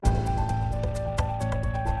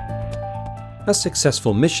A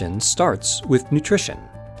successful mission starts with nutrition.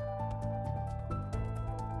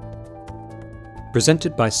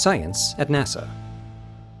 Presented by Science at NASA.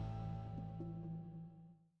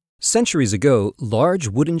 Centuries ago, large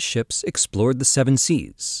wooden ships explored the seven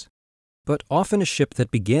seas. But often a ship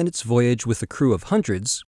that began its voyage with a crew of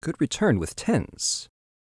hundreds could return with tens.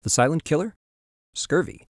 The silent killer?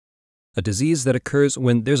 Scurvy, a disease that occurs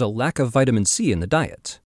when there's a lack of vitamin C in the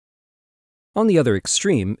diet. On the other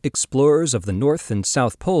extreme, explorers of the North and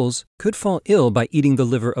South Poles could fall ill by eating the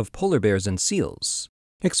liver of polar bears and seals,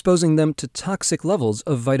 exposing them to toxic levels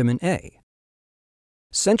of vitamin A.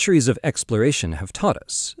 Centuries of exploration have taught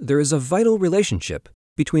us there is a vital relationship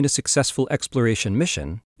between a successful exploration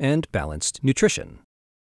mission and balanced nutrition.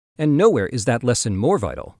 And nowhere is that lesson more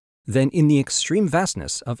vital than in the extreme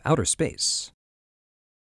vastness of outer space.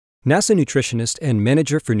 NASA nutritionist and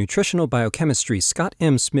manager for nutritional biochemistry Scott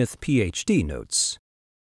M. Smith, Ph.D. notes,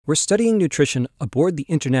 "We're studying nutrition aboard the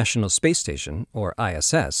International Space Station, or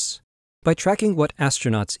ISS, by tracking what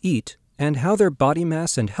astronauts eat and how their body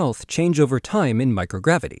mass and health change over time in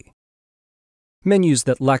microgravity. Menus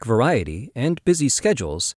that lack variety and busy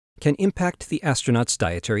schedules can impact the astronauts'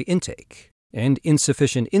 dietary intake, and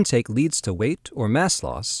insufficient intake leads to weight or mass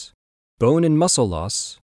loss, bone and muscle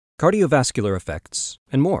loss, cardiovascular effects,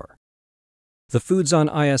 and more. The foods on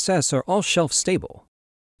ISS are all shelf-stable.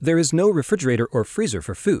 There is no refrigerator or freezer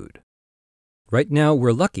for food. Right now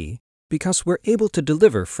we're lucky because we're able to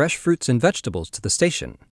deliver fresh fruits and vegetables to the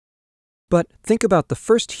station. But think about the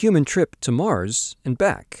first human trip to Mars and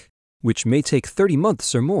back, which may take 30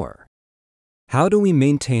 months or more. How do we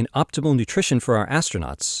maintain optimal nutrition for our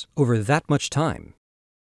astronauts over that much time?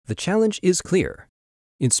 The challenge is clear.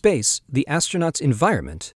 In space, the astronauts'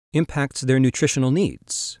 environment impacts their nutritional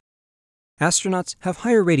needs. Astronauts have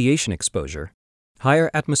higher radiation exposure, higher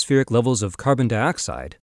atmospheric levels of carbon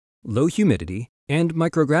dioxide, low humidity, and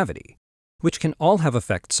microgravity, which can all have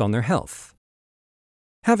effects on their health.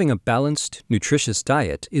 Having a balanced, nutritious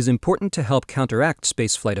diet is important to help counteract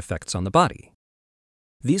spaceflight effects on the body.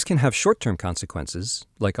 These can have short-term consequences,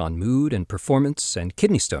 like on mood and performance and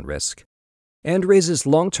kidney stone risk, and raises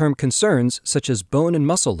long-term concerns such as bone and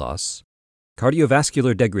muscle loss,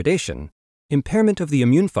 cardiovascular degradation, impairment of the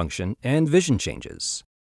immune function, and vision changes.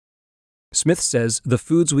 Smith says the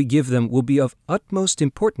foods we give them will be of utmost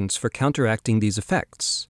importance for counteracting these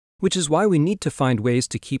effects, which is why we need to find ways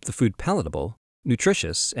to keep the food palatable,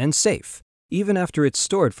 nutritious, and safe, even after it's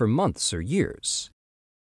stored for months or years.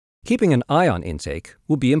 Keeping an eye on intake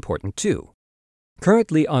will be important too.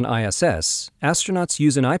 Currently on ISS, astronauts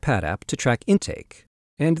use an iPad app to track intake,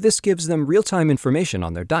 and this gives them real-time information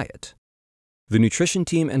on their diet. The nutrition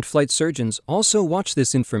team and flight surgeons also watch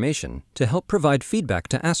this information to help provide feedback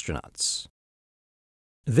to astronauts.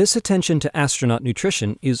 This attention to astronaut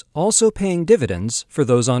nutrition is also paying dividends for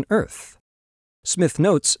those on Earth. Smith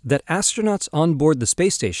notes that astronauts on board the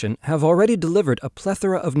space station have already delivered a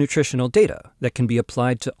plethora of nutritional data that can be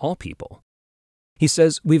applied to all people. He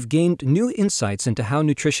says we've gained new insights into how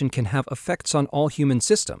nutrition can have effects on all human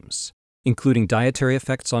systems, including dietary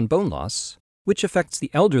effects on bone loss, which affects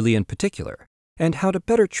the elderly in particular, and how to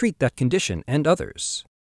better treat that condition and others.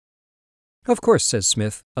 Of course, says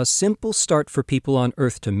Smith, a simple start for people on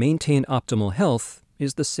Earth to maintain optimal health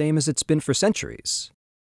is the same as it's been for centuries.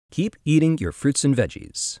 Keep eating your fruits and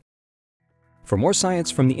veggies. For more science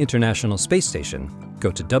from the International Space Station, go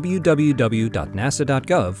to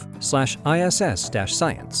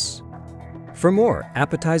www.nasa.gov/ISS-science. For more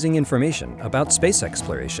appetizing information about space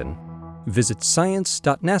exploration, visit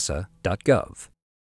science.nasa.gov.